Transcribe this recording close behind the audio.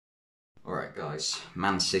Right, guys,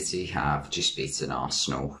 Man City have just beaten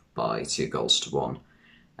Arsenal by 2 goals to 1,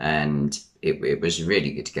 and it was a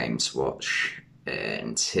really good game to watch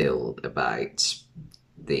until about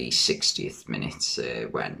the 60th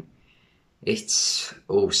minute when it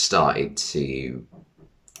all started to,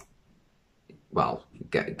 well,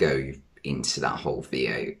 go into that whole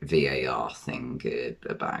VAR thing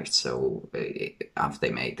about have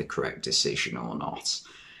they made the correct decision or not.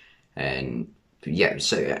 And yeah,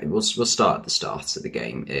 so we'll start at the start of the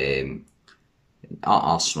game.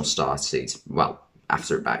 Arsenal started, well,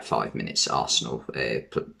 after about 5 minutes. Arsenal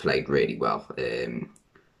played really well. They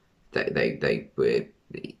were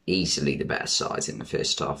easily the better side in the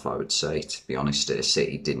first half, I would say. To be honest,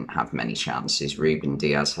 City didn't have many chances. Ruben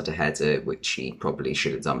Diaz had a header, which he probably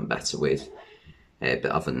should have done better with. But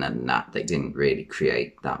other than that, they didn't really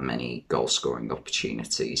create that many goal-scoring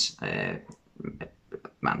opportunities.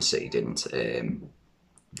 Man City didn't.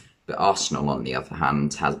 But Arsenal, on the other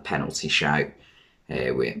hand, had a penalty shout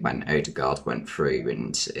when Odegaard went through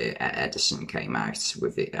and Ederson came out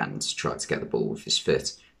with it and tried to get the ball with his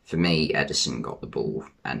foot. For me, Ederson got the ball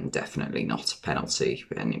and definitely not a penalty,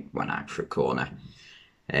 and it went out for a corner.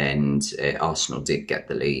 And Arsenal did get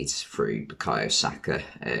the lead through Bukayo Saka.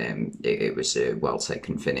 It was a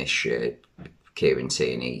well-taken finish. Kieran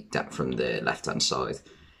Tierney from the left-hand side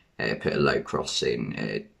put a low cross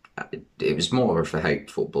in. It was more of a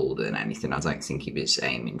hopeful ball than anything. I don't think he was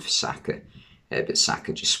aiming for Saka, but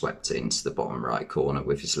Saka just swept it into the bottom right corner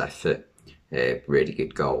with his left foot. Really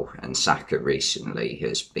good goal. And Saka recently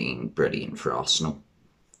has been brilliant for Arsenal,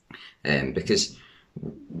 because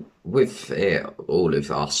with all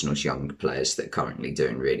of Arsenal's young players that are currently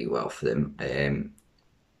doing really well for them,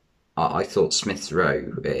 I thought Smith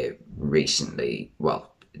Rowe recently, well,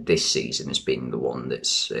 this season has been the one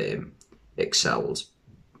that's excelled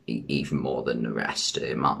even more than the rest.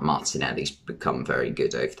 Martinelli's become very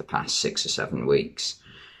good over the past 6 or 7 weeks,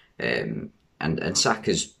 and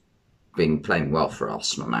Saka's been playing well for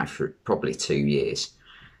Arsenal now for probably 2 years.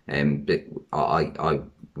 But I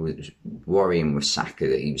was worrying with Saka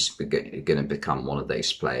that he was going to become one of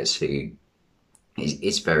those players who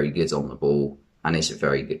is very good on the ball and is a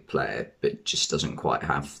very good player, but just doesn't quite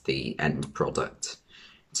have the end product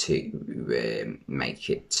to make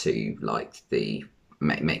it to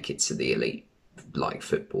the elite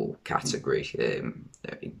football category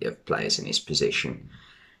of players in his position.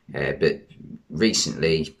 But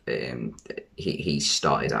recently, he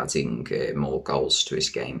started adding more goals to his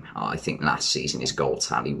game. I think last season his goal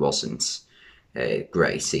tally wasn't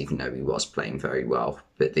great, even though he was playing very well.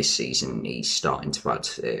 But this season he's starting to add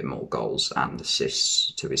more goals and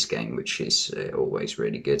assists to his game, which is always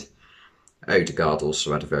really good. Odegaard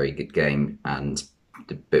also had a very good game,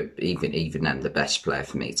 but even then, the best player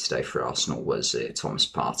for me today for Arsenal was Thomas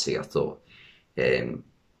Partey. I thought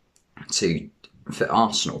for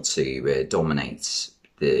Arsenal to dominate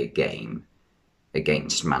the game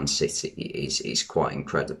against Man City is quite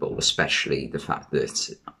incredible, especially the fact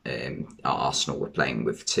that Arsenal were playing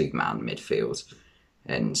with 2-man midfield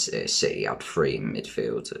and City had 3 in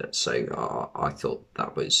midfield. So I thought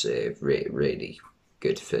that was really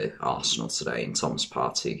good for Arsenal today, and Thomas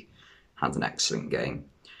Partey had an excellent game.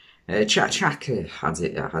 Xhaka had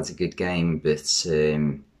a good game, but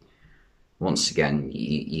once again,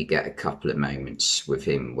 you get a couple of moments with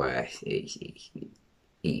him where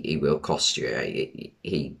he will cost you.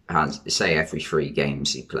 He has, say, every 3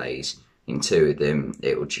 games he plays, in 2 of them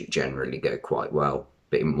it will generally go quite well,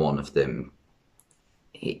 but in 1 of them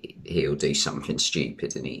he'll do something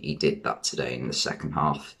stupid, and he did that today in the second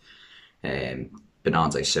half.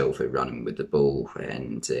 Bernardo Silva running with the ball,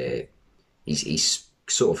 and he's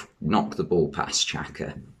sort of knocked the ball past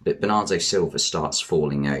Xhaka, but Bernardo Silva starts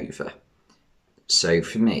falling over. So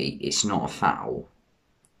for me, it's not a foul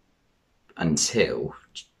until,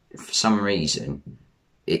 for some reason,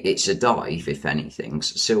 it's a dive, if anything.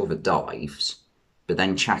 So Silva dives, but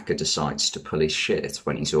then Xhaka decides to pull his shirt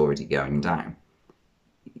when he's already going down.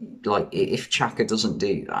 Like, if Xhaka doesn't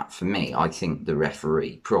do that, for me, I think the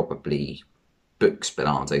referee probably books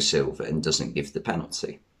Bernardo Silva and doesn't give the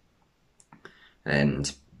penalty.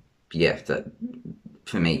 And yeah, that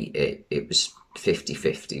for me, it was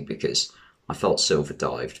 50-50, because I felt Silva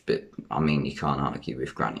dived, but I mean, you can't argue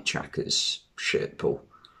with Granit Xhaka's shirt pull.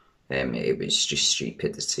 It was just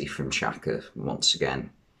stupidity from Xhaka once again,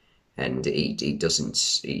 and he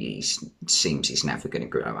seems he's never going to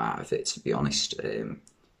grow out of it, to be honest.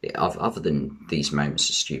 Other than these moments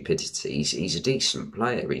of stupidity, he's a decent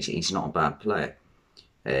player. He's not a bad player.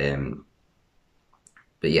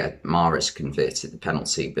 But yeah, Mahrez converted the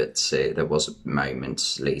penalty, but there was a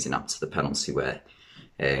moment leading up to the penalty where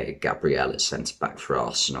Gabriel at centre back for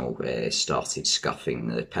Arsenal started scuffing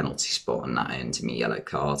the penalty spot, and that earned him a yellow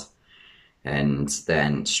card. And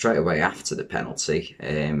then straight away after the penalty,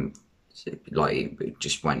 it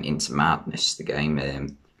just went into madness, the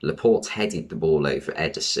game. Laporte headed the ball over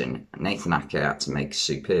Ederson. Nathan Ake had to make a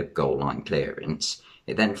superb goal line clearance.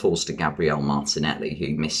 It then falls to Gabriel Martinelli,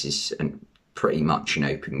 who misses pretty much an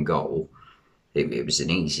open goal. It was an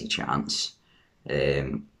easy chance.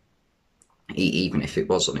 Even if it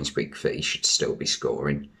was on his weak foot, he should still be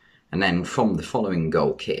scoring. And then from the following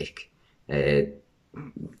goal kick,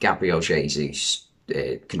 Gabriel Jesus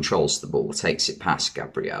controls the ball, takes it past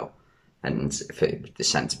Gabriel, and for the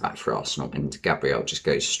centre-back for Arsenal, and Gabriel just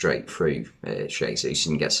goes straight through Jesus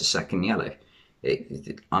and gets a second yellow. I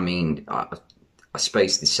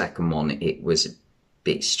suppose the second one, it was a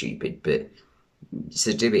bit stupid, but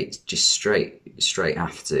to do it just straight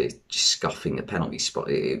after just scuffing the penalty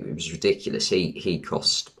spot, it was ridiculous. He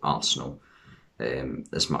cost Arsenal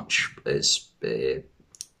as much as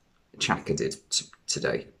Xhaka did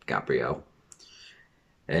today, Gabriel.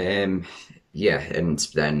 And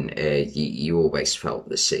then you always felt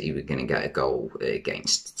that City were going to get a goal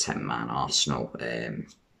against 10-man Arsenal,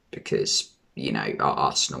 because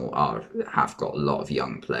Arsenal have got a lot of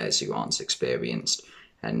young players who aren't experienced,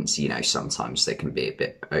 and sometimes they can be a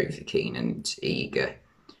bit overkeen and eager,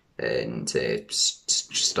 and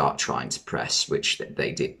start trying to press, which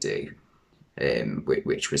they did do,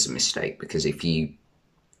 which was a mistake, because if you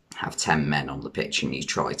have 10 men on the pitch and you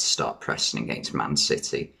try to start pressing against Man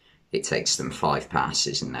City, it takes them 5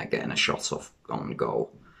 passes and they're getting a shot off on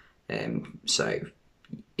goal. So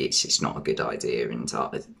it's not a good idea, and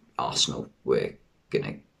Arsenal were going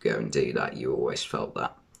to go and do that. You always felt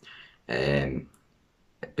that.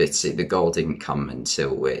 But the goal didn't come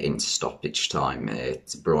until into stoppage time.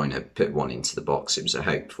 De Bruyne put one into the box. It was a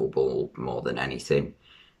hopeful ball more than anything,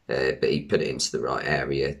 but he put it into the right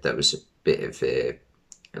area. There was a bit of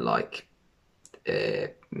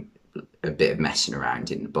a bit of messing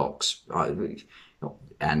around in the box,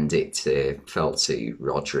 and it fell to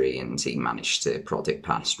Rodri, and he managed to prod it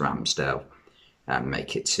past Ramsdale and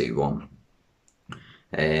make it 2-1.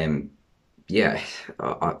 I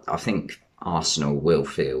think Arsenal will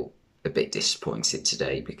feel a bit disappointed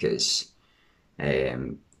today, because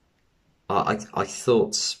I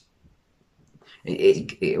thought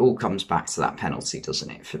it all comes back to that penalty, doesn't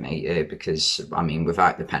it, for me? Because,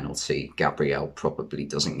 without the penalty, Gabriel probably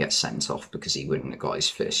doesn't get sent off, because he wouldn't have got his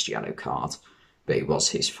first yellow card, but it was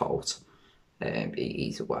his fault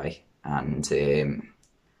either way. And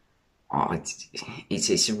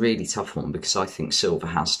it's a really tough one, because I think Silva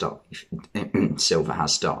has dived,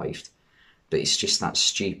 but it's just that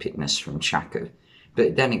stupidness from Xhaka.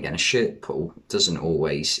 But then again, a shirt pull doesn't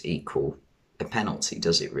always equal a penalty,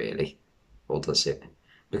 does it really? Or does it?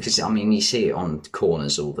 Because, you see it on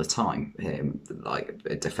corners all the time, like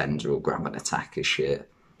a defender will grab an attacker's shirt.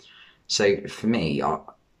 So for me,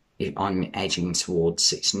 I'm edging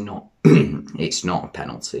towards it's not it's not a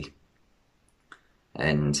penalty.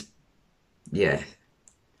 And yeah,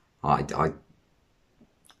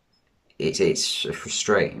 it's a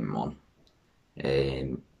frustrating one.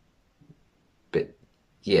 But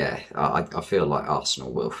yeah, I feel like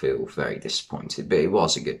Arsenal will feel very disappointed, but it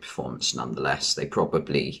was a good performance nonetheless. They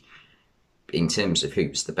probably, in terms of who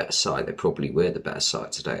was the better side, they probably were the better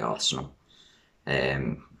side today, Arsenal.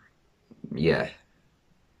 Yeah.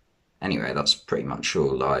 Anyway, that's pretty much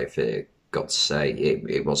all I've got to say.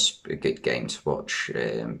 It was a good game to watch.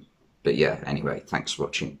 But yeah, anyway, thanks for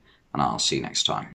watching, and I'll see you next time.